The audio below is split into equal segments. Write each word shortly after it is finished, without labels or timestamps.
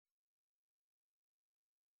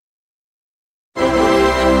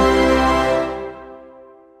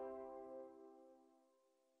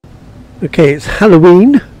Okay, it's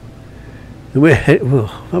Halloween. And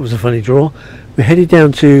well, that was a funny draw. We're headed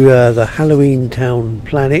down to the Halloween Town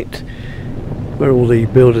planet, where all the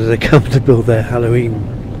builders are come to build their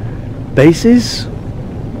Halloween bases.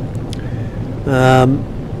 My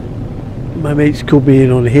mate's called me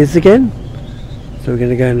in on his again, so we're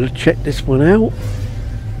going to go and check this one out.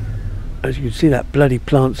 As you can see, that bloody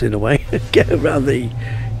plant's in the way. Get around the...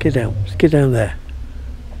 Get down. Let's get down there.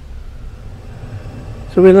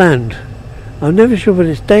 So we land. I'm never sure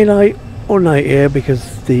whether it's daylight or night here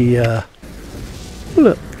because the... oh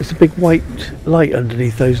look, there's a big white light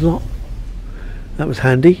underneath those lot. That was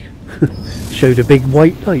handy. Showed a big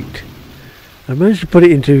white light. I managed to put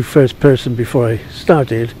it into first person before I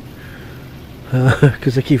started.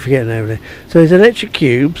 Because I keep forgetting everything. So there's electric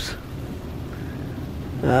cubes.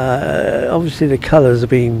 Obviously the colours are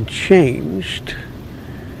being changed,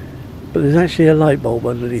 but there's actually a light bulb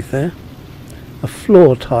underneath there. A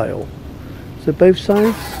floor tile. So both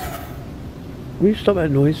sides. Will you stop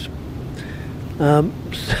that noise?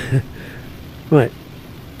 Right.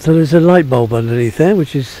 So there's a light bulb underneath there,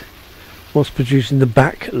 which is what's producing the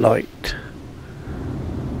backlight.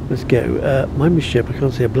 Let's go. Mind me ship, I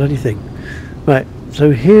can't see a bloody thing. Right.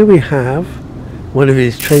 So here we have one of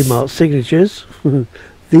his trademark signatures.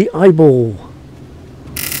 The eyeball.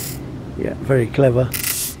 Yeah, very clever.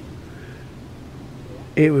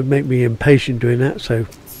 It would make me impatient doing that, so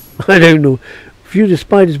I don't know. View the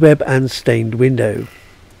spider's web and stained window.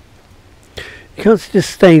 You can't see the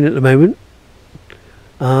stain at the moment.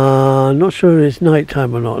 Not sure if it's night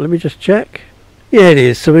time or not. Let me just check. Yeah, it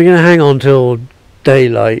is. So we're going to hang on till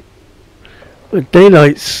daylight. When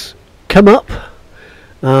daylight's come up,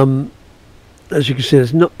 as you can see,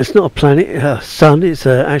 it's not a planet, sun. It's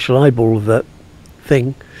an actual eyeball of that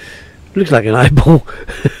thing. It looks like an eyeball.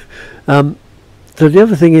 So the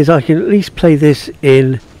other thing is, I can at least play this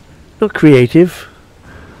in not creative.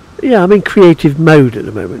 Yeah, I'm in creative mode at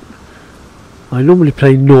the moment. I normally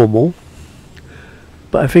play normal,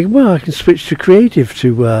 but I think, well, I can switch to creative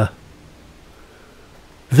to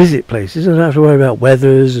visit places. I don't have to worry about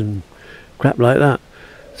weathers and crap like that.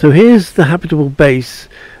 So here's the habitable base.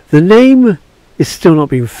 The name is still not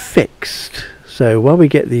being fixed, so while we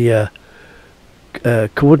get the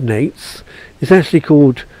coordinates, it's actually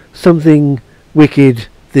called something wicked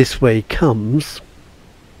this way comes,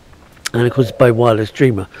 and of course it's by Wireless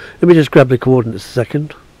Dreamer. Let me just grab the coordinates a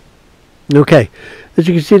second. Okay, as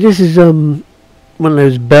you can see, this is one of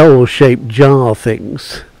those bell shaped jar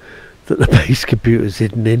things that the base computer is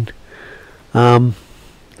hidden in,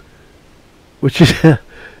 which is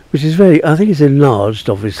very, I think it's enlarged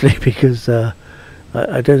obviously, because I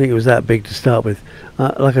don't think it was that big to start with.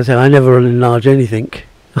 Like I said, I never enlarge anything.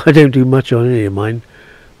 I don't do much on any of mine.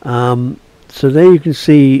 So there you can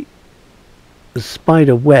see the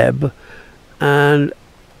spider web and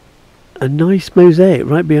a nice mosaic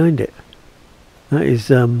right behind it. That is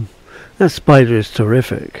that spider is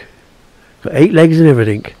terrific. Got 8 legs and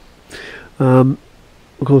everything. Of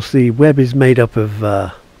course, the web is made up of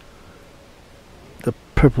the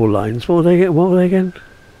purple lines. What were they again?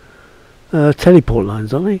 Teleport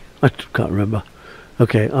lines, aren't they? I can't remember.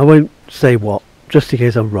 Okay, I won't say what, just in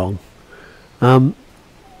case I'm wrong.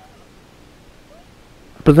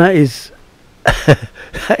 But that is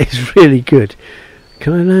that is really good.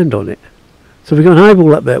 Can I land on it? So we've got an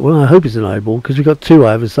eyeball up there. Well, I hope it's an eyeball because we've got 2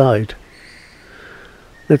 either side.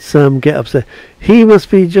 Let's get upstairs. He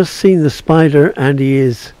must be just seen the spider, and he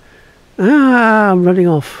is. I'm running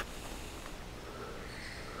off.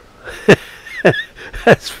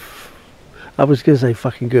 That's. I was going to say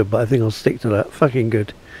fucking good, but I think I'll stick to that. Fucking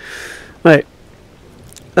good. Right.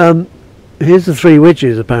 Here's the 3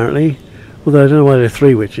 witches apparently. Although I don't know why they're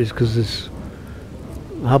 3 witches, because there's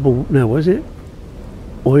Hubble, no, what is it?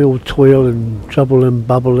 Oil, toil, and trouble, and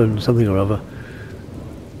bubble, and something or other.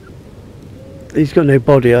 He's got no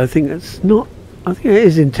body. I think it's not, I think it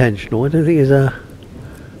is intentional. I don't think it's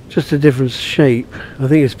just a different shape. I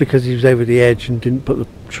think it's because he was over the edge and didn't put the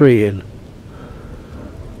tree in.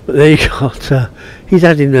 But there you got, he's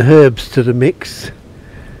adding the herbs to the mix.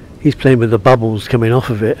 He's playing with the bubbles coming off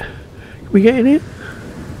of it. Can we get in here?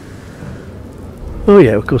 Oh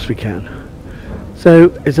yeah, of course we can.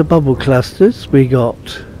 So it's a bubble clusters. We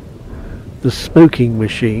got the smoking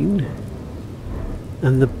machine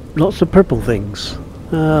and the lots of purple things.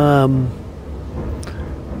 Oh,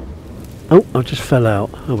 I just fell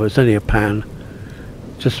out. Oh, well, it's only a pan.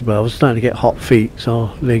 Just about. I was starting to get hot feet, so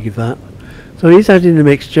I'll leave that. So he's adding the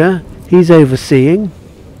mixture. He's overseeing.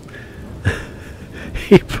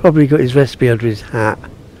 He probably got his recipe under his hat.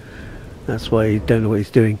 That's why he don't know what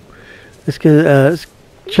he's doing. Let's go. Let's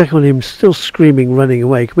check on him still screaming, running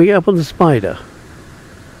away. Can we get up on the spider?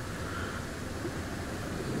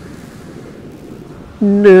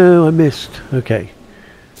 No, I missed. Okay.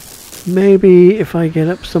 Maybe if I get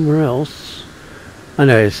up somewhere else. I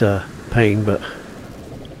know it's a pain, but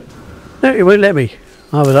no, it won't let me.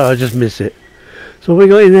 I'll just miss it. So what we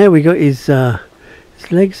got in there, we got his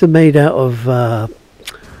legs are made out of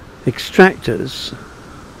extractors,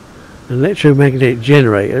 electromagnetic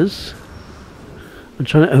generators. I'm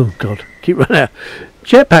trying to, oh god, keep running out.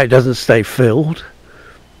 Jetpack doesn't stay filled.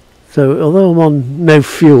 So although I'm on no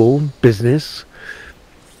fuel business,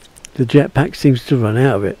 the jetpack seems to run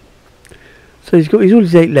out of it. So he's all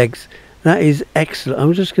his 8 legs. That is excellent.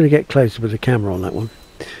 I'm just going to get closer with the camera on that one.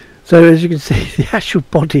 So as you can see, the actual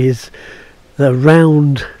body is the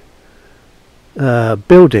round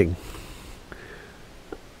building.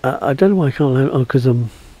 I don't know why I can't land. Oh, because I'm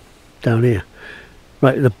down here.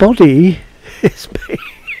 Right, the body is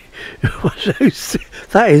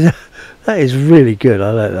that is really good.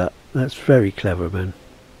 I like that. That's very clever, man.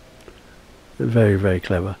 Very, very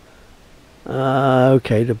clever.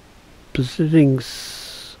 Okay, the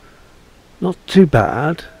positioning's not too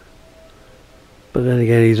bad, but then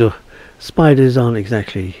again, spiders aren't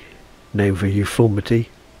exactly known for uniformity.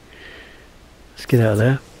 Let's get out of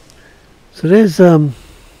there. So there's go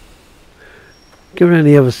around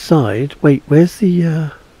the other side. Wait, where's the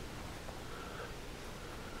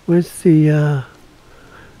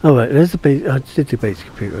oh right, there's the base. I did the base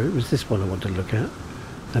computer. It was this one I wanted to look at.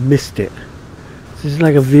 I missed it. This is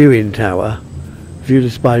like a viewing tower. View the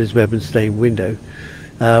spider's web and stained window.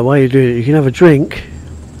 While you're doing it, you can have a drink,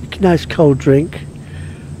 a nice cold drink,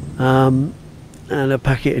 and a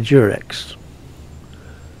packet of Durex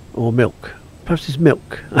or milk. Perhaps it's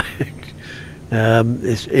milk.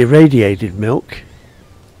 It's irradiated milk,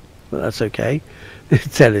 but that's okay.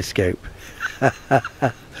 Telescope.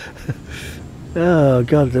 Oh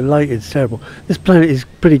god, the light is terrible. This planet is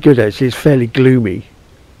pretty good actually. It's fairly gloomy,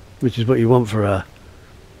 which is what you want for a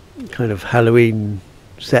kind of Halloween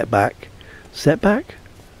setback. Setback?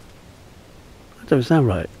 That doesn't sound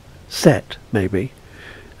right. Set, maybe.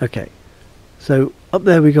 Okay. So up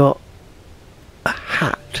there we got a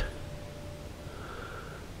hat.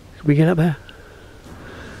 Can we get up there?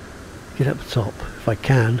 Get up the top if I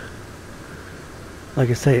can. Like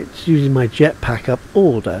I say, it's using my jetpack up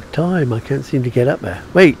all the time. I can't seem to get up there.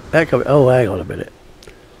 Wait, back up. Oh, hang on a minute.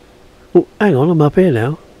 Oh, hang on, I'm up here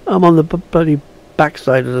now. I'm on the bloody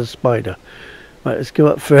backside of the spider. Right, let's go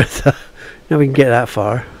up further. Now we can get that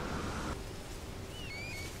far.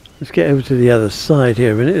 Let's get over to the other side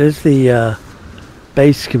here a minute. There's the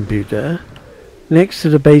base computer. Next to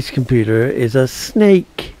the base computer is a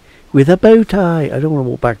snake with a bow tie. I don't want to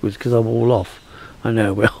walk backwards because I'm all off. I know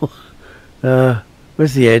I will.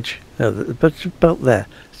 Where's the edge? Oh, about there.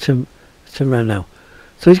 Turn around now.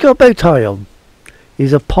 So he's got a bow tie on.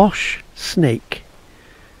 He's a posh snake.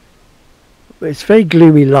 It's very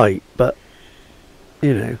gloomy light, but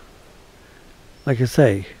you know, like I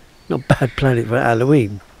say, not bad planet for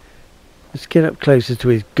Halloween. Let's get up closer to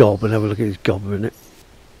his gob and have a look at his gob a minute.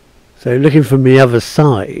 So looking from the other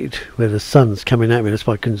side, where the sun's coming at me, that's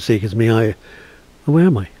why I couldn't see because my eye. Oh, where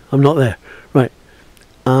am I? I'm not there. Right.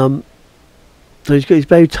 So he's got his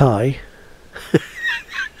bow tie.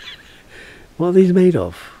 What are these made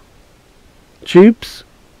of? Tubes?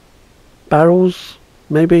 Barrels?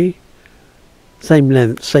 Maybe? Same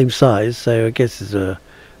length, same size, so I guess it's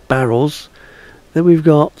barrels. Then we've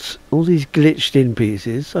got all these glitched in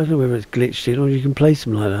pieces. I don't know whether it's glitched in or you can place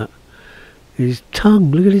them like that. His tongue,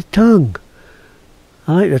 look at his tongue.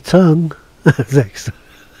 I like the tongue. That's excellent.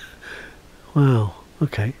 Wow,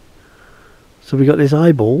 okay. So we got this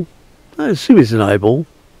eyeball. I assume it's an eyeball.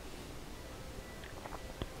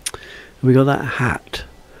 And we got that hat.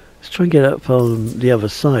 Let's try and get up on the other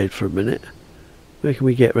side for a minute. Where can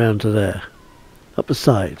we get round to there? Up the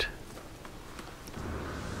side.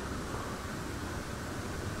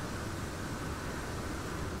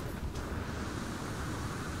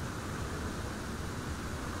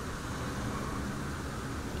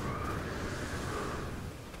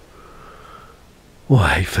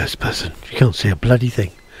 Why, first person? You can't see a bloody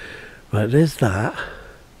thing. Right, there's that.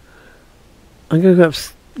 I'm going to go up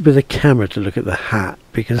with a camera to look at the hat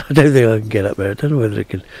because I don't think I can get up there. I don't know whether I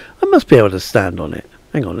can. I must be able to stand on it.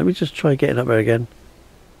 Hang on, let me just try getting up there again.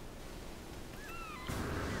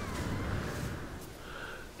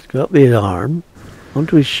 Let's go up the arm,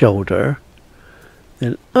 onto his shoulder,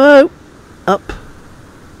 then oh, up.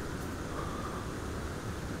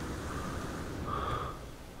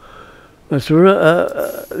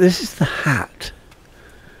 So this is the hat.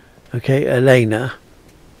 Okay, Elena.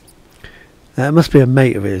 It must be a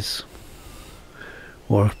mate of his,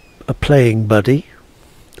 or a playing buddy.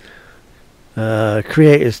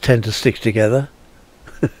 Creators tend to stick together.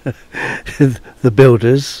 The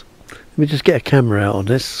builders. Let me just get a camera out on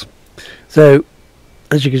this. So,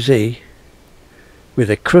 as you can see, with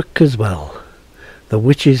a crook as well, the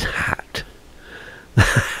witch's hat.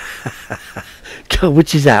 Got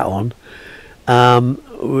witch's hat on.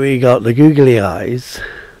 We got the googly eyes,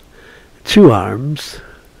 2 arms,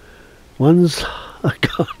 one's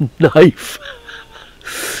got a knife,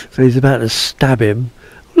 so he's about to stab him.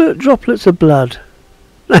 Look, droplets of blood.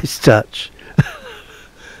 Nice touch.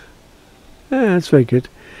 Yeah, that's very good.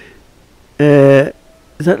 Is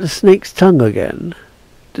that the snake's tongue again?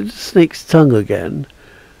 Did the snake's tongue again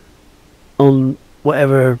on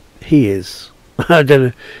whatever he is? I don't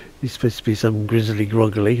know. He's supposed to be some grizzly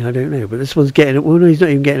groggly. I don't know. But this one's getting... Well, no, he's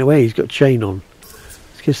not even getting away. He's got a chain on.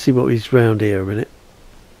 Let's just see what he's round here a minute.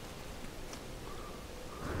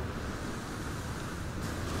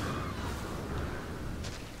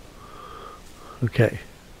 Okay.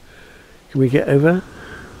 Can we get over?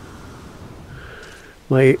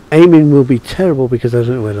 My aiming will be terrible because I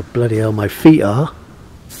don't know where the bloody hell my feet are.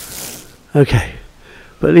 Okay.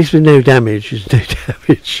 But at least with no damage. There's no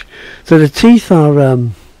damage. So the teeth are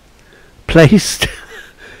placed.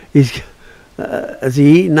 He's has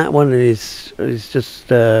he eaten that one and he's just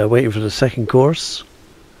waiting for the second course.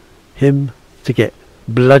 Him to get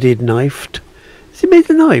bloodied knifed. Has he made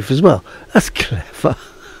the knife as well? That's clever.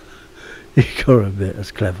 You gotta admit,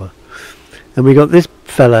 that's clever. And we got this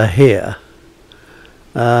fella here.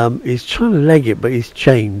 He's trying to leg it, but he's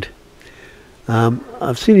chained.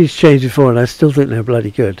 I've seen these chains before and I still think they're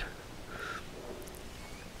bloody good.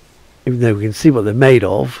 Even though we can see what they're made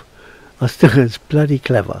of, I still think it's bloody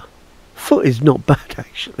clever. Foot is not bad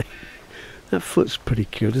actually. That foot's pretty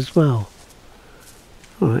good as well.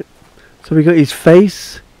 Alright, so we got his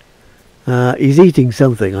face. He's eating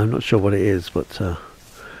something, I'm not sure what it is, but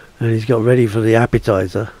and he's got ready for the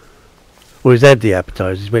appetizer. Or he's had the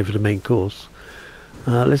appetizer, he's waiting for the main course.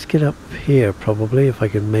 Let's get up here probably, if I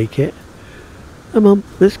can make it. Come on,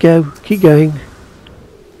 let's go, keep going.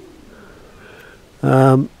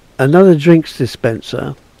 Another drinks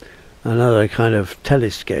dispenser, another kind of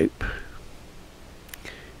telescope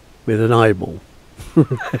with an eyeball.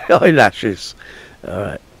 Eyelashes.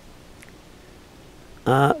 Alright.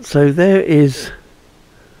 So there is...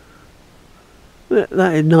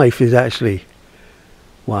 That knife is actually...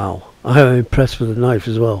 Wow. I'm impressed with the knife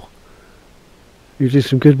as well. You did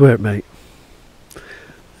some good work, mate.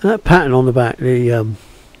 That pattern on the back, the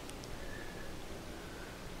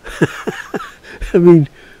I mean,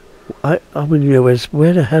 I mean, you know,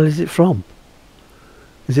 where the hell is it from?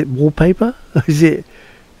 Is it wallpaper? Is it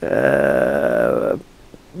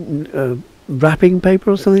wrapping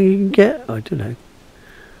paper or something you can get? I don't know.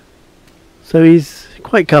 So he's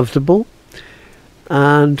quite comfortable,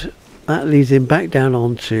 and that leads him back down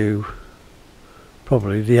onto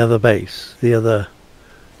probably the other base, the other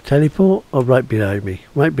teleport, or right below me,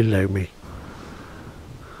 right below me.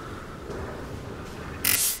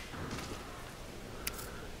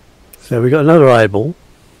 So we got another eyeball.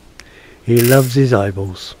 He loves his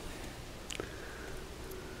eyeballs.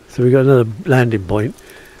 So we got another landing point.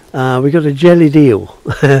 We got a jellied eel.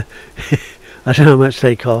 I don't know how much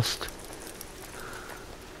they cost.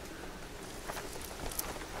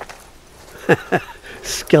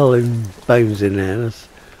 Skull and bones in there. That's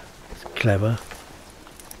clever.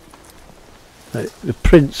 The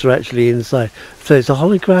prints are actually inside. So it's a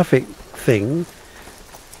holographic thing.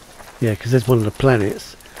 Yeah, because there's one of the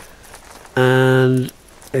planets. And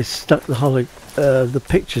they stuck the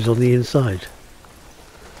pictures on the inside.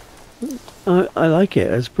 I like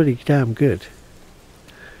it. It's pretty damn good.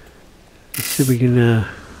 Let's see if we can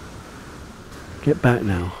get back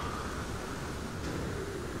now.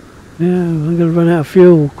 Yeah, I'm going to run out of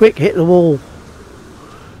fuel. Quick, hit the wall.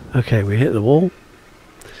 Okay, we hit the wall.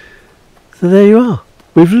 So there you are.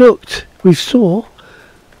 We've looked, we've saw,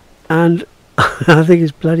 and I think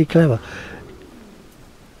it's bloody clever.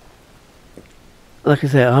 Like I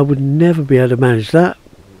say, I would never be able to manage that.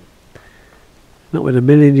 Not with a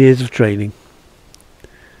million years of training.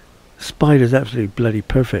 Spider's absolutely bloody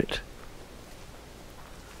perfect.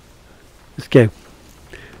 Let's go.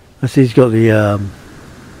 I see he's got the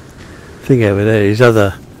thing over there, his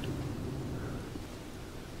other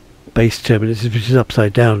base terminus, which is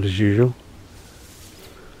upside down as usual.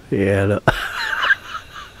 Yeah, look.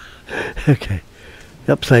 Okay,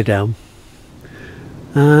 upside down.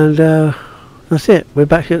 And that's it. We're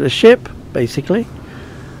back at the ship, basically.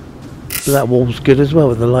 So that wall's good as well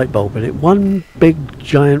with the light bulb in it. One big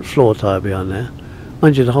giant floor tile behind there.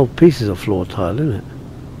 Mind you, the whole piece is a floor tile, isn't it?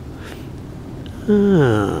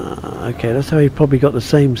 Ah, okay, that's how he probably got the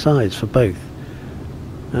same size for both.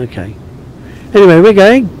 Okay. Anyway, we're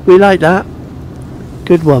going. We like that.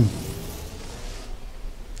 Good one.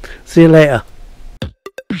 See you later.